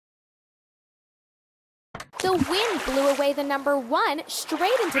The wind blew away the number 1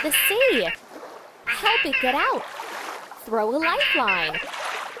 straight into the sea. Help it get out. Throw a lifeline.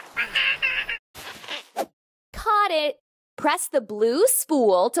 Caught it. Press the blue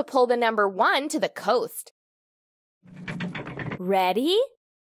spool to pull the number 1 to the coast. Ready?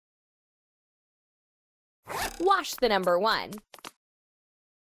 Wash the number 1.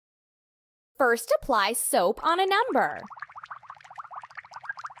 First, apply soap on a number.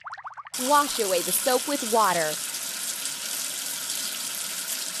 Wash away the soap with water.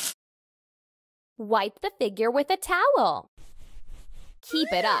 Wipe the figure with a towel.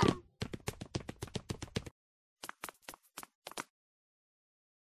 Keep it up.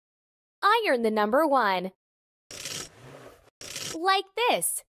 Iron the number 1. Like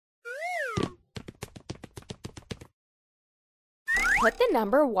this. Put the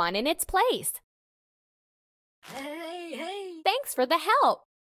number 1 in its place. Hey. Thanks for the help.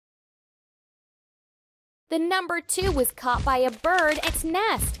 The number 2 was caught by a bird at its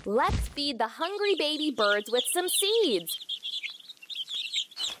nest. Let's feed the hungry baby birds with some seeds.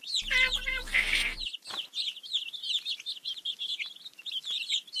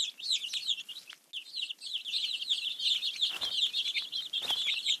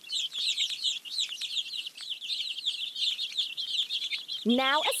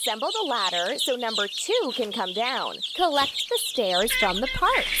 Now assemble the ladder so number 2 can come down. Collect the stairs from the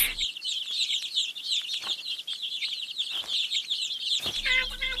parts.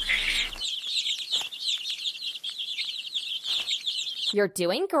 You're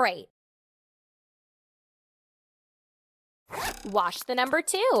doing great. Wash the number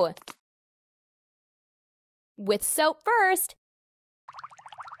 2. With soap first.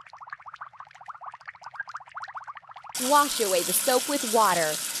 Wash away the soap with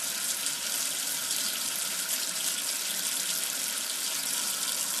water.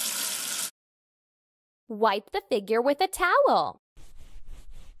 Wipe the figure with a towel.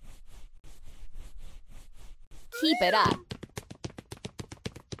 Keep it up.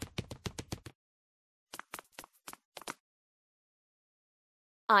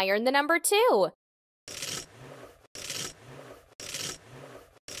 Iron the number 2.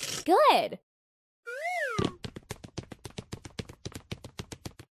 Good.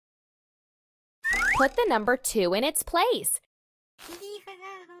 Put the number 2 in its place.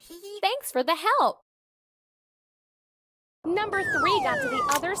 Thanks for the help. Number 3 got to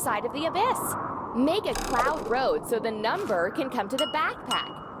the other side of the abyss. Make a cloud road so the number can come to the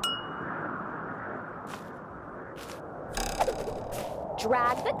backpack.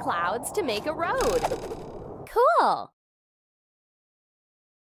 Drag the clouds to make a road. Cool!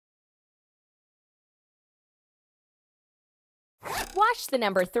 Wash the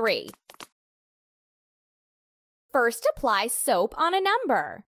number 3. First, apply soap on a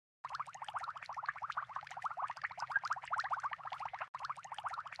number.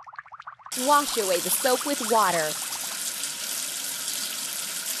 Wash away the soap with water.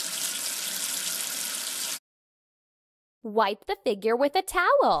 Wipe the figure with a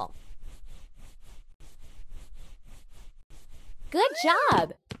towel. Good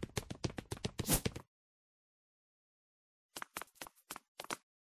job!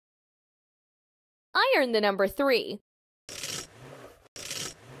 Iron the number 3.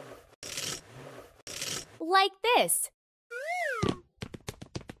 Like this.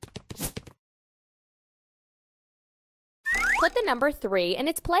 Put the number 3 in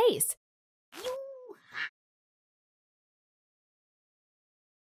its place.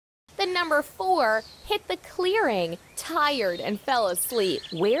 The number 4 hit the clearing, tired and fell asleep.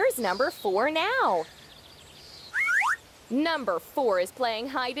 Where's number 4 now? Number 4 is playing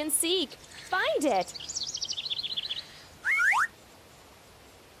hide and seek. Find it.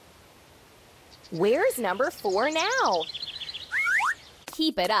 Where's number 4 now?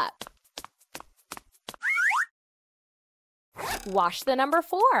 Keep it up. Wash the number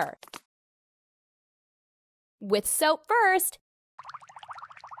 4. With soap first.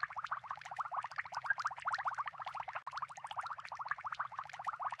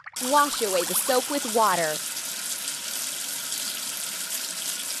 Wash away the soap with water.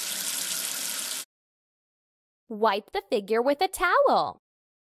 Wipe the figure with a towel.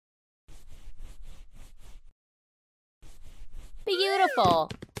 Beautiful!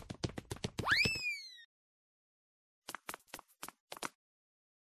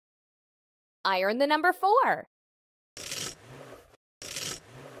 Iron the number 4.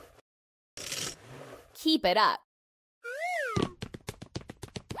 Keep it up.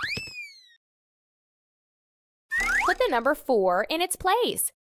 Put the number 4 in its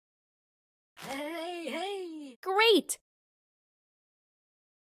place. Hey. Great!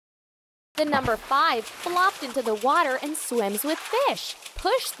 The number 5 flopped into the water and swims with fish.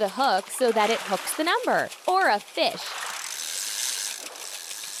 Push the hook so that it hooks the number, or a fish.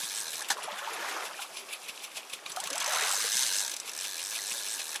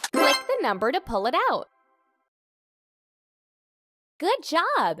 Click the number to pull it out. Good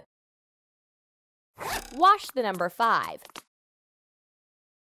job! Wash the number 5.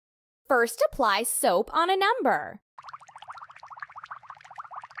 First, apply soap on a number.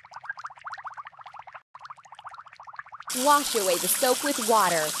 Wash away the soap with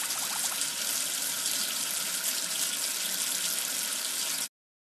water.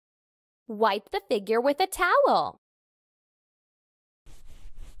 Wipe the figure with a towel.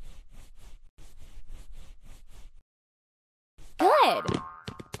 Good!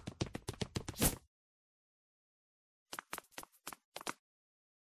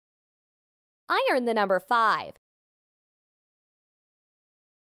 Iron the number 5.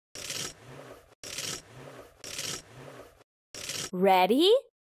 Ready?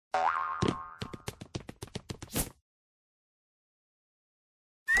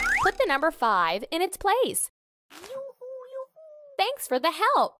 Put the number 5 in its place. Thanks for the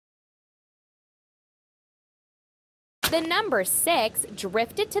help. The number 6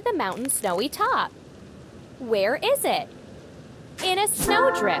 drifted to the mountain's snowy top. Where is it? In a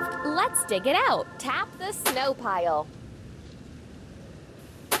snowdrift. Let's dig it out. Tap the snow pile.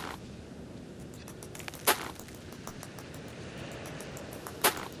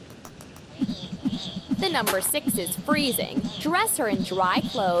 The number 6 is freezing. Dress her in dry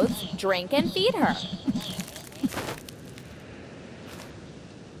clothes, drink and feed her.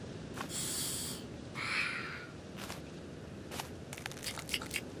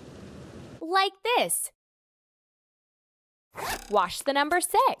 Like this. Wash the number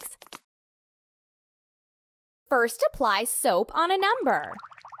 6. First, apply soap on a number.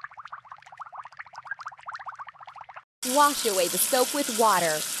 Wash away the soap with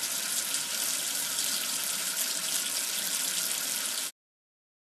water.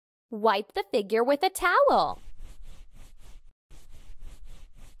 Wipe the figure with a towel.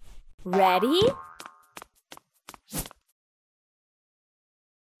 Ready?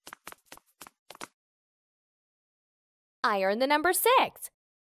 Iron the number 6.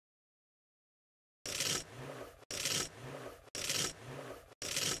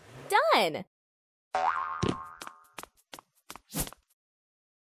 Done!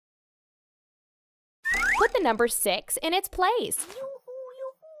 Put the number 6 in its place.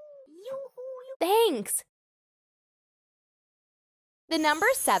 Thanks! The number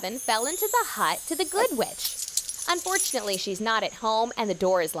 7 fell into the hut to the good witch. Unfortunately, she's not at home and the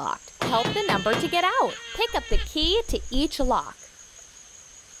door is locked. Help the number to get out. Pick up the key to each lock.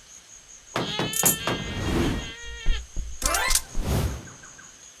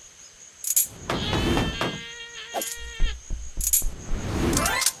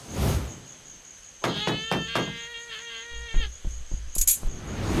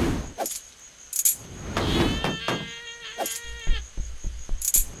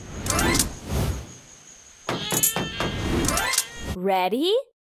 Ready?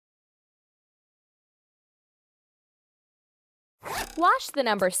 Wash the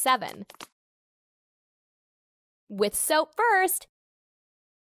number 7. With soap first.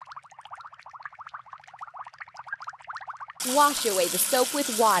 Wash away the soap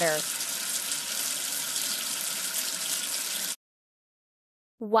with water.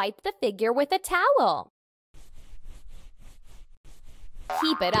 Wipe the figure with a towel.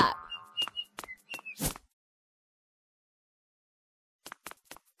 Keep it up.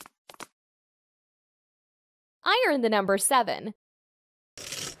 Iron the number 7.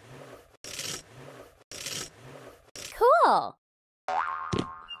 Cool!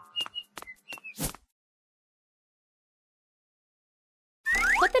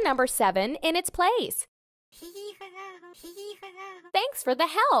 Put the number 7 in its place. Thanks for the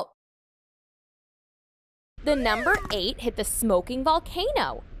help. The number 8 hit the smoking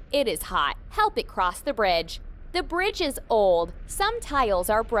volcano. It is hot. Help it cross the bridge. The bridge is old. Some tiles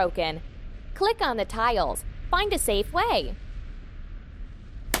are broken. Click on the tiles. Find a safe way.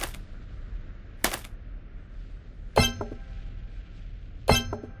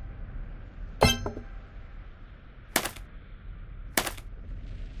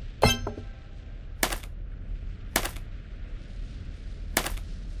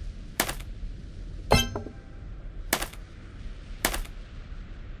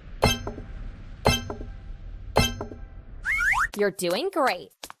 You're doing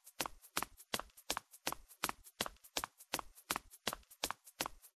great.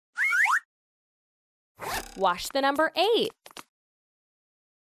 Wash the number 8.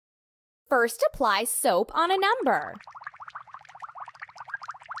 First, apply soap on a number.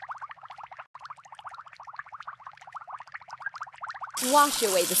 Wash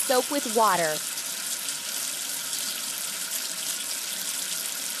away the soap with water.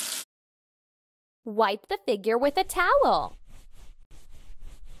 Wipe the figure with a towel.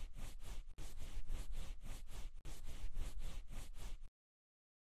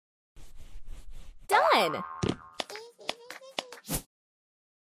 Done!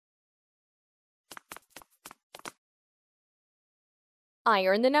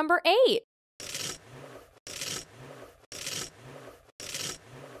 Iron the number 8.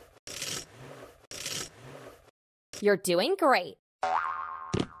 You're doing great.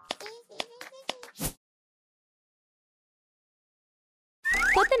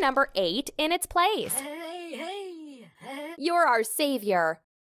 Put the number 8 in its place. You're our savior.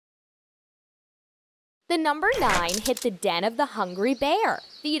 The number 9 hit the den of the hungry bear.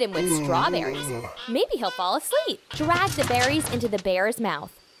 Feed him with strawberries. Maybe he'll fall asleep. Drag the berries into the bear's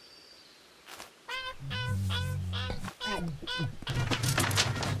mouth.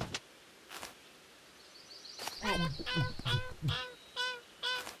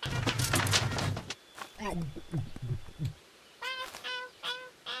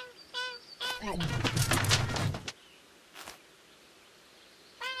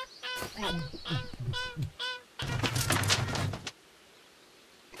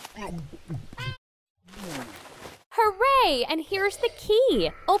 Hooray! And here's the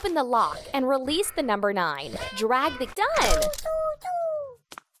key. Open the lock and release the number 9. Drag the... Done!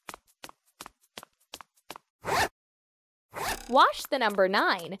 Wash the number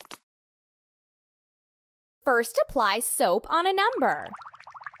 9. First, apply soap on a number.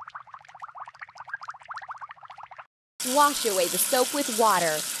 Wash away the soap with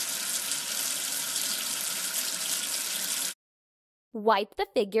water. Wipe the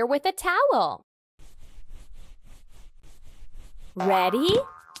figure with a towel. Ready?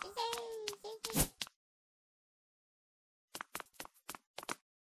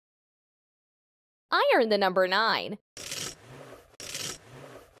 Iron the number 9.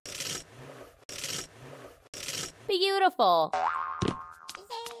 Beautiful.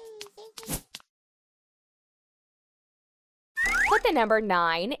 Put the number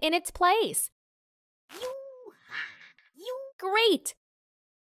 9 in its place. Great!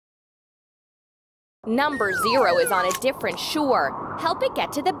 Number 0 is on a different shore. Help it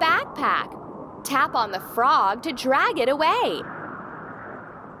get to the backpack. Tap on the frog to drag it away.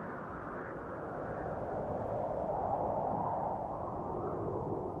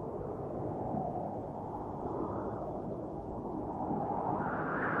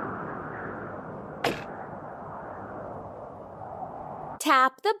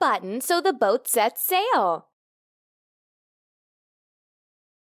 Tap the button so the boat sets sail.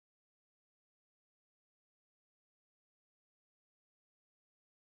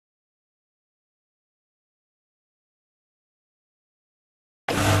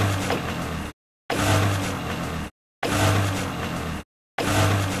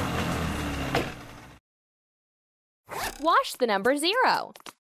 Wash the number 0.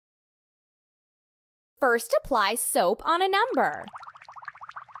 First, apply soap on a number.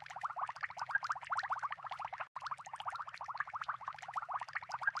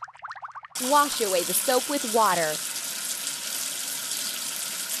 Wash away the soap with water.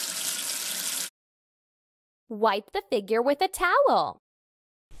 Wipe the figure with a towel.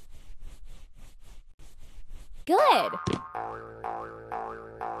 Good!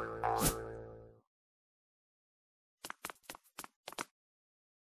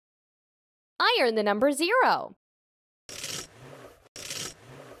 Iron the number 0.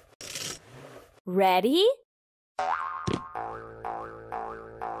 Ready?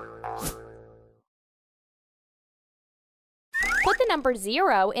 Put the number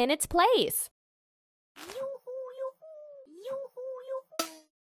 0 in its place.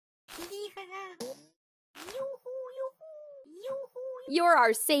 You're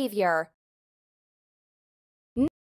our savior.